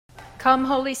Come,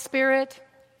 Holy Spirit,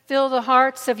 fill the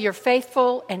hearts of your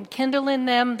faithful and kindle in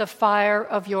them the fire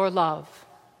of your love.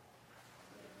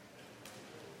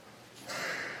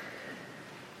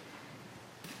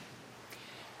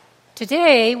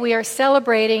 Today we are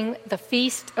celebrating the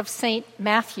feast of St.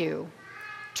 Matthew,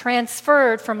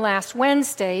 transferred from last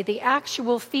Wednesday, the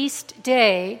actual feast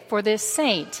day for this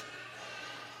saint.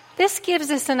 This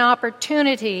gives us an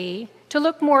opportunity to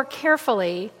look more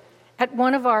carefully at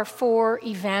one of our four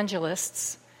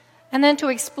evangelists, and then to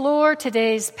explore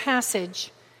today's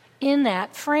passage in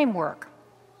that framework.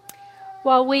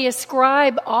 While we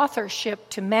ascribe authorship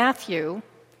to Matthew,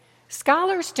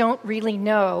 scholars don't really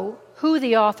know who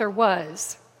the author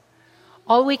was.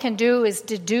 All we can do is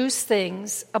deduce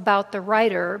things about the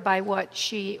writer by what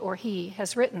she or he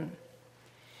has written.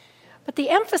 But the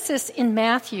emphasis in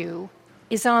Matthew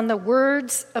is on the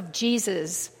words of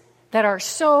Jesus that are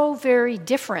so very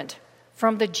different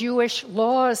from the Jewish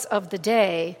laws of the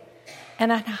day,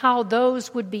 and on how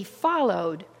those would be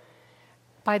followed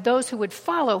by those who would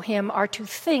follow him are to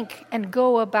think and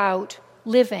go about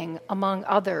living among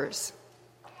others.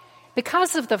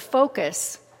 Because of the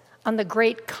focus on the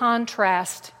great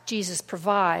contrast Jesus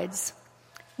provides,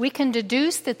 we can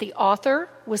deduce that the author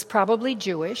was probably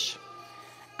Jewish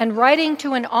and writing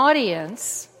to an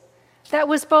audience that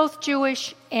was both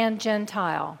Jewish and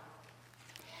Gentile.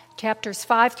 Chapters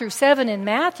 5 through 7 in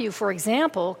Matthew, for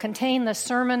example, contain the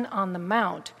Sermon on the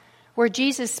Mount, where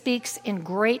Jesus speaks in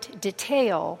great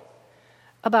detail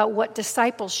about what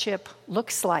discipleship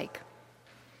looks like.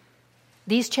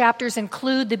 These chapters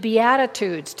include the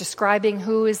Beatitudes, describing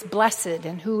who is blessed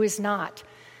and who is not,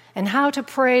 and how to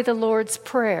pray the Lord's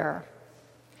Prayer.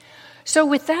 So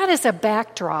with that as a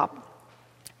backdrop,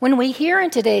 when we hear in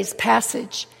today's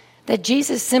passage that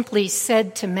Jesus simply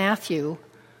said to Matthew,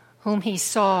 whom he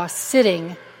saw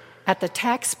sitting at the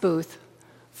tax booth,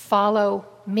 "Follow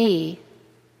me,"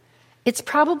 it's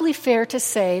probably fair to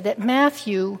say that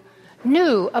Matthew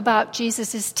knew about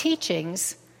Jesus'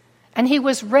 teachings, and he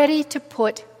was ready to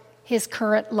put his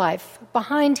current life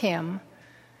behind him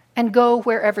and go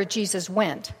wherever Jesus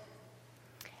went.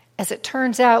 As it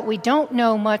turns out, we don't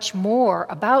know much more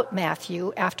about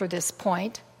Matthew after this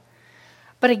point.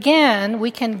 But again, we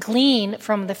can glean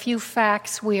from the few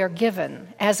facts we are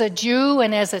given. As a Jew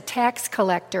and as a tax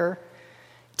collector,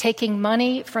 taking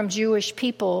money from Jewish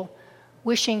people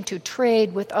wishing to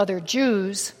trade with other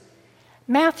Jews,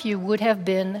 Matthew would have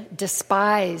been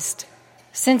despised,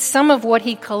 since some of what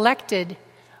he collected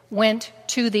went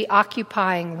to the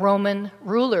occupying Roman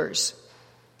rulers.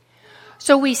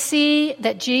 So we see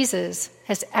that Jesus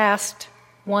has asked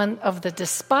one of the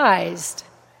despised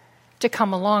to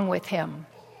come along with him.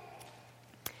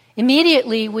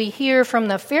 Immediately, we hear from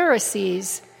the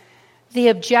Pharisees the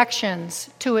objections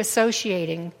to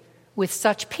associating with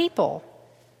such people.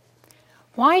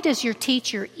 Why does your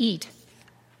teacher eat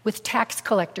with tax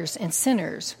collectors and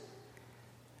sinners?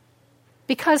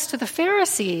 Because to the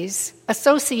Pharisees,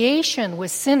 association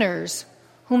with sinners,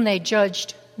 whom they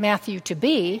judged Matthew to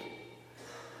be,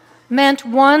 meant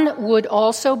one would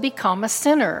also become a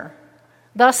sinner.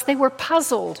 Thus, they were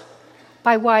puzzled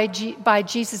by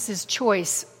Jesus'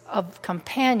 choice of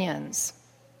companions.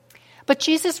 But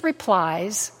Jesus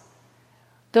replies,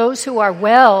 "Those who are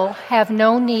well have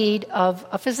no need of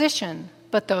a physician,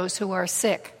 but those who are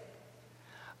sick.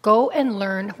 Go and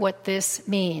learn what this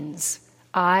means.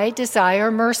 I desire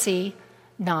mercy,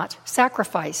 not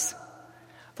sacrifice.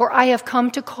 For I have come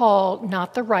to call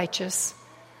not the righteous,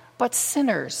 but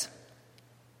sinners."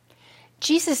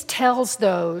 Jesus tells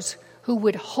those who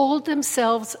would hold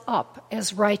themselves up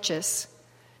as righteous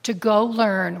to go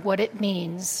learn what it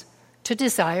means to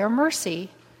desire mercy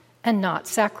and not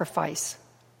sacrifice.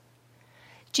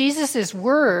 Jesus'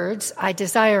 words, "I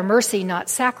desire mercy, not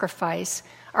sacrifice,"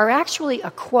 are actually a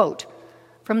quote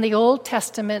from the Old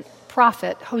Testament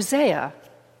prophet Hosea.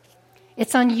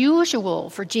 It's unusual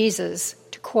for Jesus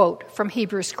to quote from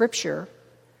Hebrew Scripture.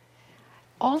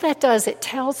 All that does, it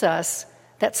tells us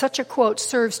that such a quote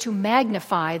serves to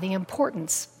magnify the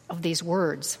importance of these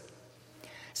words.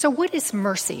 So what is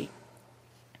mercy?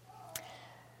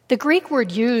 The Greek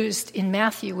word used in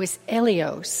Matthew is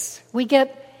eleos. We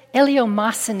get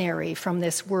eleemosynary from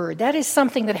this word. That is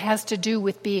something that has to do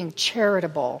with being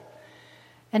charitable.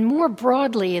 And more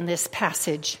broadly in this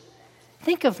passage,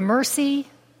 think of mercy,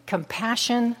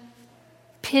 compassion,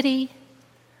 pity,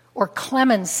 or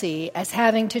clemency as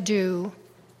having to do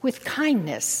with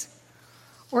kindness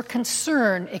or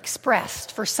concern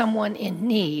expressed for someone in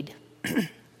need.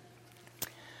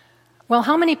 Well,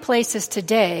 how many places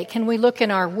today can we look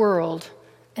in our world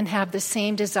and have the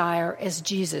same desire as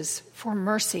Jesus for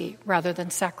mercy rather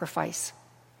than sacrifice?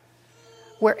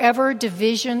 wherever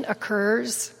division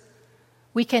occurs,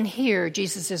 we can hear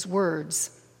Jesus' words.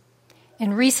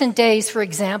 In recent days, for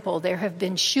example, there have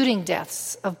been shooting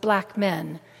deaths of black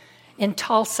men in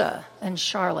Tulsa and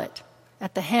Charlotte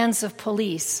at the hands of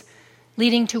police,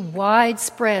 leading to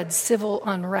widespread civil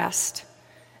unrest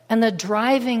and the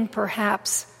driving,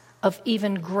 perhaps, of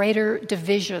even greater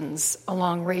divisions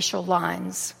along racial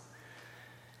lines.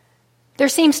 There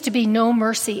seems to be no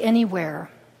mercy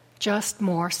anywhere, just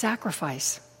more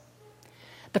sacrifice.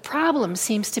 The problem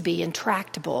seems to be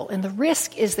intractable, and the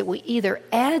risk is that we either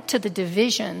add to the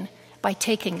division by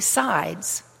taking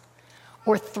sides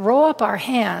or throw up our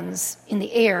hands in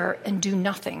the air and do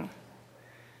nothing.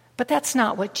 But that's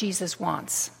not what Jesus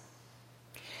wants.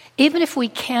 Even if we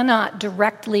cannot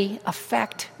directly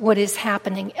affect what is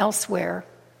happening elsewhere,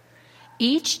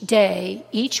 each day,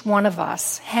 each one of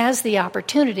us has the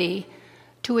opportunity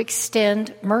to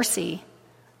extend mercy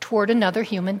toward another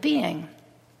human being.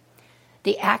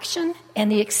 The action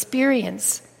and the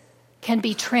experience can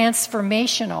be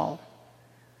transformational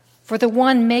for the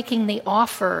one making the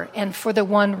offer and for the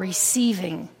one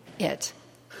receiving it.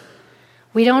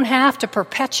 We don't have to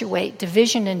perpetuate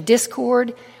division and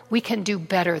discord. We can do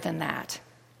better than that.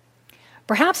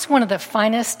 Perhaps one of the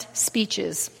finest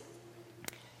speeches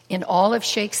in all of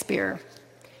Shakespeare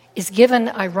is given,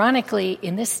 ironically,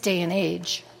 in this day and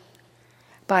age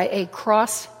by a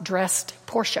cross-dressed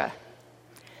Portia.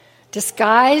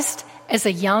 Disguised as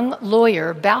a young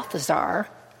lawyer, Balthazar,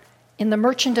 in The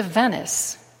Merchant of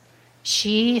Venice,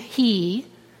 he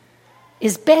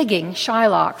is begging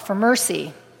Shylock for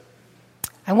mercy.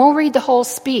 I won't read the whole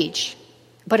speech,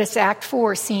 but it's Act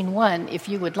 4, Scene 1, if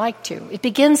you would like to. It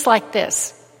begins like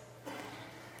this.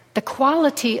 The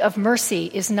quality of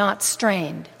mercy is not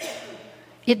strained.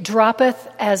 It droppeth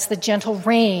as the gentle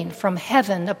rain from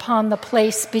heaven upon the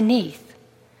place beneath.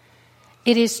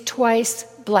 It is twice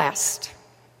blessed.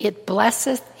 It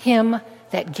blesseth him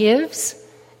that gives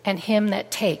and him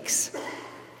that takes.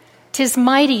 'Tis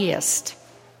mightiest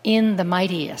in the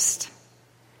mightiest.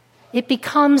 It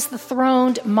becomes the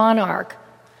throned monarch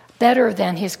better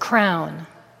than his crown.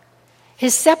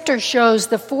 His scepter shows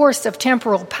the force of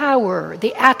temporal power,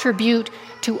 the attribute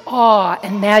to awe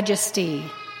and majesty,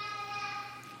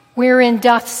 wherein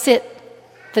doth sit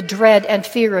the dread and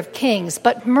fear of kings.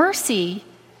 But mercy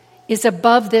is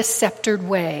above this sceptered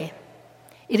way.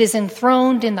 It is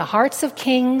enthroned in the hearts of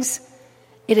kings.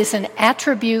 It is an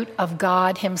attribute of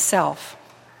God himself.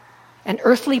 And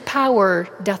earthly power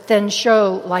doth then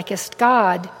show likest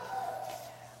God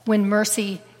when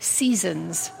mercy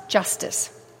seasons justice.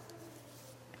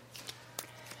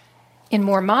 In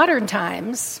more modern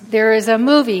times, there is a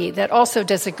movie that also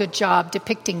does a good job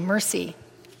depicting mercy.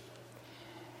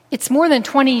 It's more than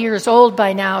 20 years old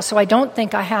by now, so I don't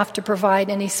think I have to provide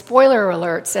any spoiler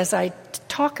alerts as I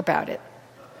talk about it.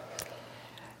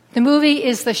 The movie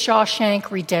is The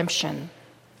Shawshank Redemption.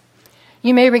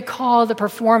 You may recall the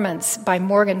performance by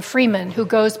Morgan Freeman, who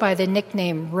goes by the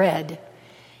nickname Red.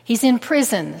 He's in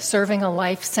prison serving a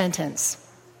life sentence.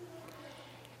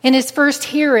 In his first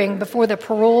hearing before the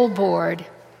parole board,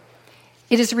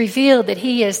 it is revealed that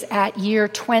he is at year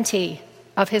 20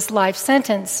 of his life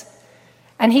sentence,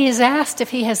 and he is asked if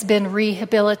he has been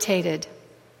rehabilitated.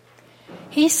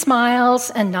 He smiles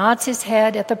and nods his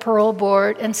head at the parole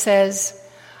board and says,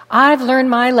 "I've learned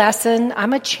my lesson.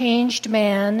 I'm a changed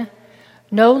man,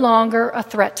 no longer a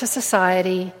threat to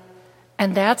society,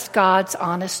 and that's God's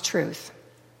honest truth."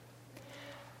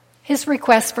 His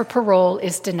request for parole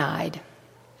is denied.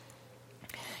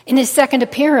 In his second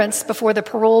appearance before the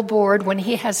parole board, when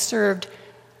he has served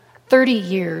 30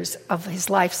 years of his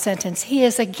life sentence, he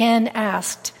is again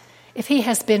asked if he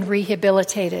has been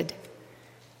rehabilitated.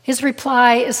 His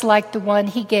reply is like the one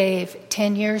he gave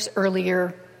 10 years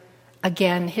earlier.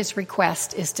 Again, his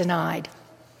request is denied.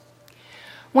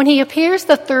 When he appears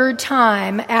the third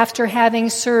time after having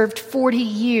served 40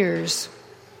 years,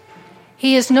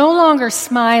 he is no longer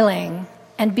smiling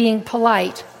and being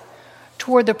polite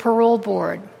toward the parole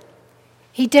board.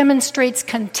 He demonstrates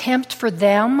contempt for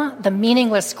them, the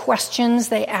meaningless questions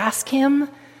they ask him,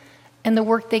 and the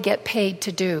work they get paid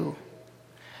to do.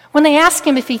 When they ask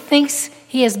him if he thinks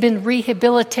he has been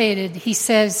rehabilitated, he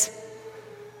says,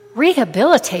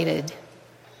 "Rehabilitated?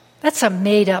 That's a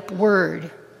made-up word.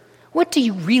 What do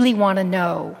you really want to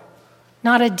know?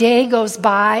 Not a day goes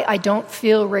by I don't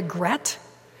feel regret.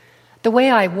 The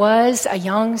way I was, a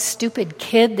young, stupid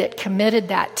kid that committed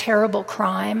that terrible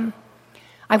crime.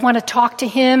 I want to talk to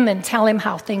him and tell him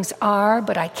how things are,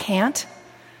 but I can't.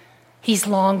 He's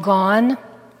long gone.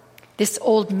 This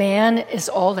old man is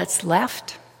all that's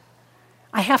left.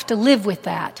 I have to live with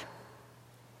that.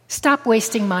 Stop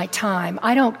wasting my time.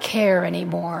 I don't care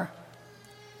anymore.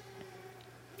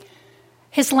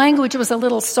 His language was a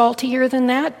little saltier than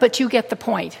that, but you get the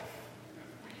point.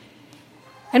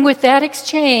 And with that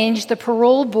exchange, the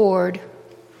parole board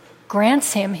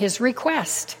grants him his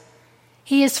request.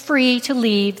 He is free to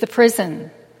leave the prison.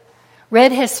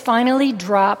 Red has finally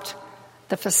dropped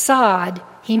the facade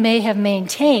he may have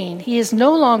maintained. He is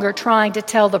no longer trying to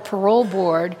tell the parole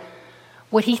board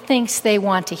what he thinks they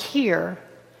want to hear.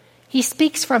 He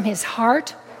speaks from his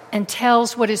heart and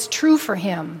tells what is true for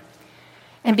him.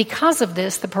 And because of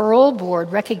this, the parole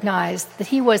board recognized that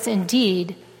he was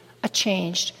indeed a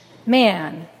changed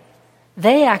man.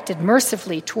 They acted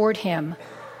mercifully toward him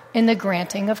in the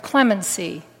granting of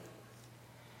clemency.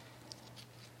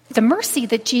 The mercy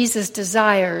that Jesus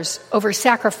desires over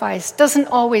sacrifice doesn't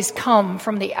always come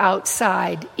from the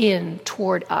outside in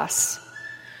toward us.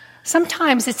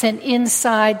 Sometimes it's an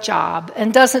inside job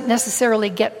and doesn't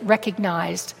necessarily get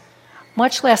recognized,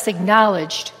 much less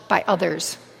acknowledged by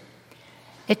others.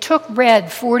 It took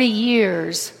Red 40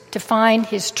 years to find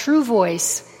his true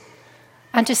voice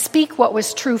and to speak what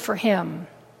was true for him.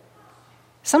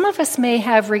 Some of us may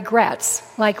have regrets,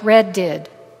 like Red did,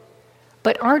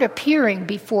 but aren't appearing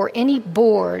before any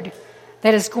board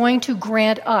that is going to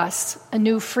grant us a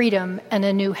new freedom and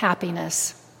a new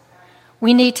happiness.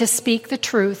 We need to speak the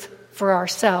truth for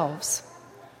ourselves.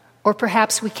 Or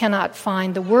perhaps we cannot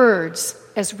find the words,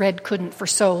 as Red couldn't for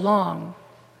so long.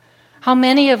 How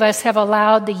many of us have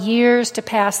allowed the years to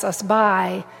pass us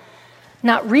by,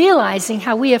 not realizing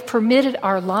how we have permitted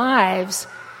our lives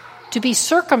to be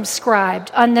circumscribed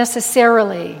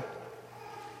unnecessarily?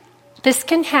 This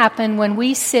can happen when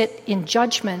we sit in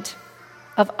judgment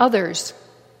of others,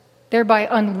 thereby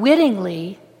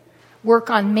unwittingly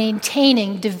work on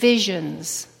maintaining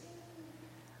divisions.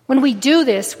 When we do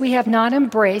this, we have not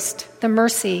embraced the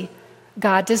mercy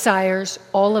God desires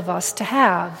all of us to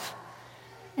have.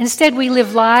 Instead, we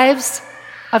live lives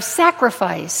of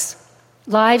sacrifice,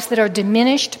 lives that are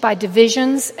diminished by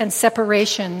divisions and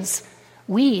separations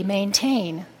we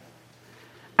maintain.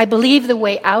 I believe the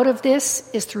way out of this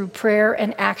is through prayer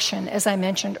and action, as I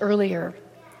mentioned earlier.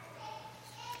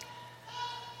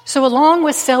 So along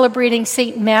with celebrating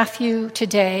St. Matthew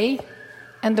today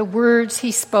and the words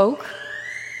he spoke,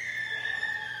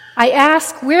 I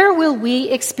ask, where will we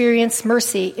experience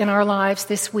mercy in our lives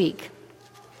this week?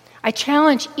 I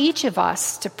challenge each of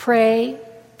us to pray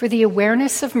for the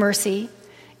awareness of mercy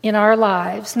in our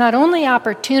lives, not only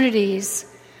opportunities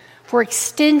for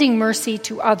extending mercy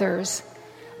to others,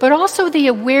 but also the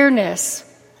awareness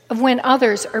of when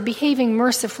others are behaving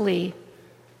mercifully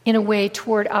in a way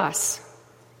toward us.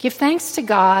 Give thanks to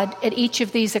God at each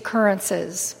of these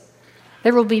occurrences.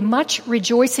 There will be much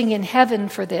rejoicing in heaven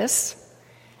for this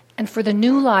and for the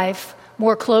new life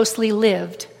more closely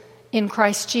lived in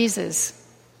Christ Jesus.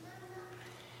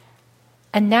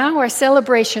 And now our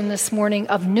celebration this morning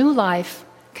of new life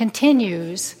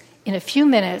continues in a few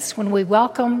minutes when we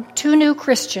welcome 2 new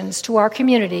Christians to our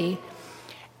community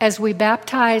as we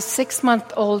baptize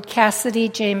 6-month-old Cassidy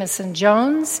Jameson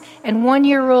Jones and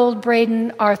 1-year-old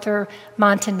Braden Arthur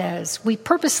Montanez. We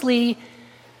purposely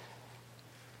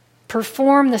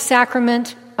perform the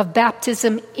sacrament of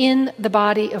baptism in the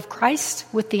body of Christ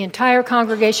with the entire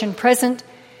congregation present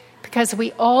because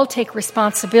we all take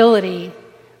responsibility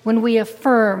when we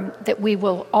affirm that we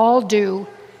will all do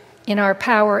in our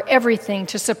power everything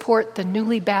to support the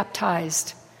newly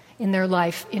baptized in their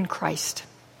life in Christ.